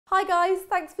Hi guys,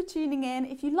 thanks for tuning in.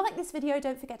 If you like this video,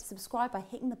 don't forget to subscribe by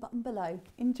hitting the button below.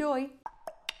 Enjoy.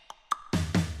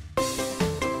 Hello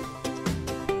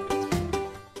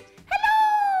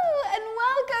and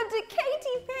welcome to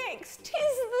Katie.Pix. 'Tis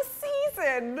the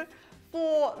season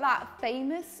for that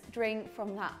famous drink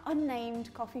from that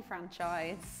unnamed coffee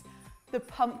franchise, the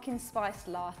Pumpkin Spice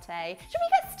Latte. Should we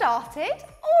get started?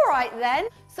 All right then.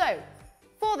 So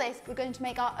for this, we're going to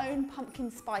make our own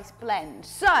pumpkin spice blend.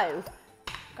 So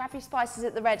grab your spices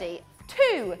at the ready.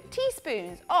 2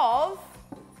 teaspoons of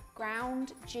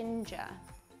ground ginger.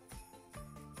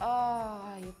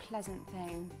 Oh, you pleasant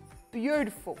thing.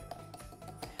 Beautiful.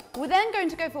 We're then going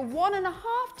to go for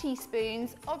 1.5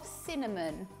 teaspoons of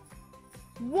cinnamon.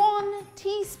 1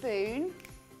 teaspoon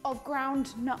of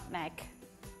ground nutmeg.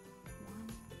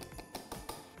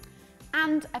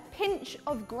 And a pinch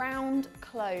of ground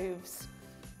cloves.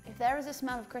 If there is a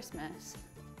smell of Christmas,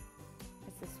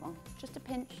 it's this one. Just a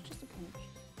pinch,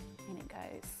 in it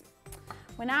goes.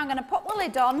 We're now going to pop the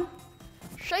lid on,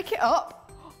 shake it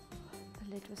up.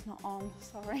 The lid was not on,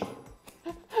 sorry.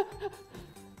 There you go.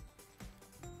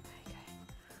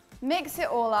 Mix it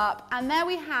all up, and there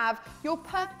we have your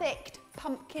perfect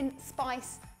pumpkin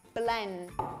spice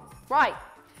blend. Right.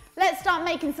 Let's start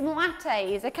making some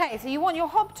lattes. Okay, so you want your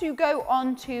hob to go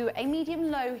on to a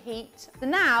medium-low heat. So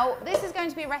now, this is going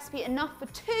to be a recipe enough for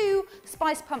 2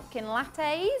 spiced pumpkin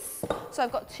lattes. So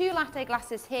I've got 2 latte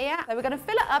glasses here. So we're going to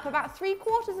fill it up about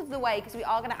 3/4 of the way because we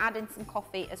are going to add in some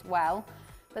coffee as well.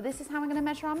 But this is how we're going to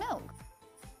measure our milk.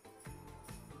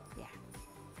 Yeah.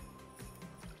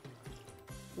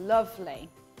 Lovely.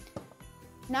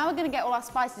 Now we're going to get all our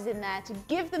spices in there to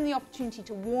give them the opportunity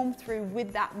to warm through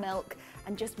with that milk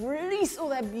and just release all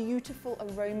their beautiful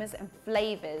aromas and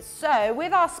flavours. So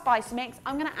with our spice mix,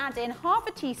 I'm going to add in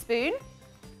 1/2 teaspoon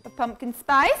of pumpkin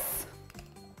spice.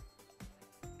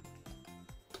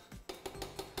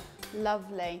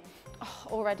 Lovely. Oh,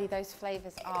 already those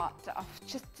flavours are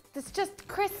it's just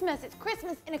Christmas. It's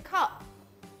Christmas in a cup.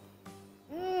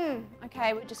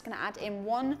 Okay, we're just going to add in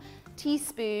 1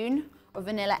 teaspoon of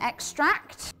vanilla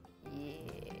extract.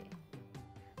 Yeah.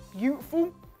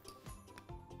 Beautiful.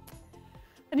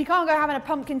 And you can't go having a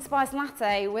pumpkin spice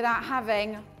latte without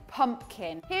having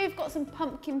pumpkin. Here we've got some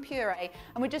pumpkin puree,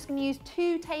 and we're just going to use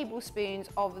 2 tablespoons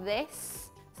of this.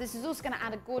 So this is also going to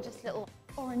add a gorgeous little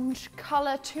orange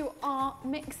colour to our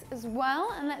mix as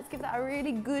well. And let's give that a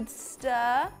really good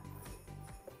stir.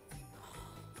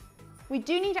 We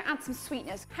do need to add some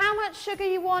sweetness. How much sugar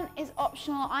you want is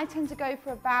optional. I tend to go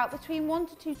for about between 1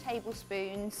 to 2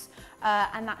 tablespoons,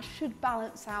 and that should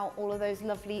balance out all of those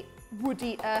lovely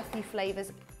woody, earthy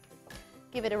flavours.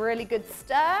 Give it a really good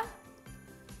stir.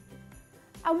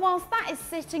 And whilst that is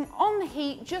sitting on the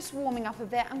heat, just warming up a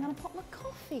bit, I'm going to pop my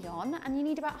coffee on, and you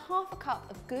need about 1/2 cup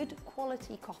of good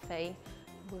quality coffee.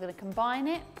 We're going to combine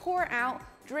it, pour it out,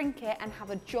 drink it, and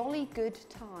have a jolly good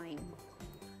time.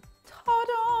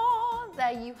 Ta-da!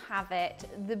 There you have it.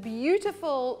 The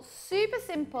beautiful, super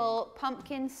simple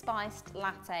pumpkin spiced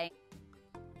latte.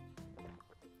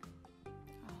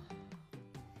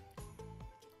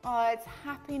 Oh, it's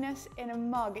happiness in a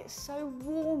mug. It's so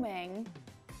warming.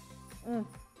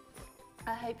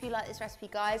 I hope you like this recipe,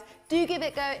 guys. Do give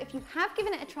it a go. If you have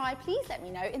given it a try, please let me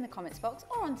know in the comments box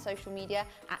or on social media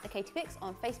at the Katie.Pix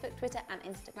on Facebook, Twitter and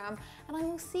Instagram. And I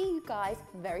will see you guys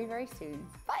very, very soon.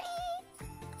 Bye!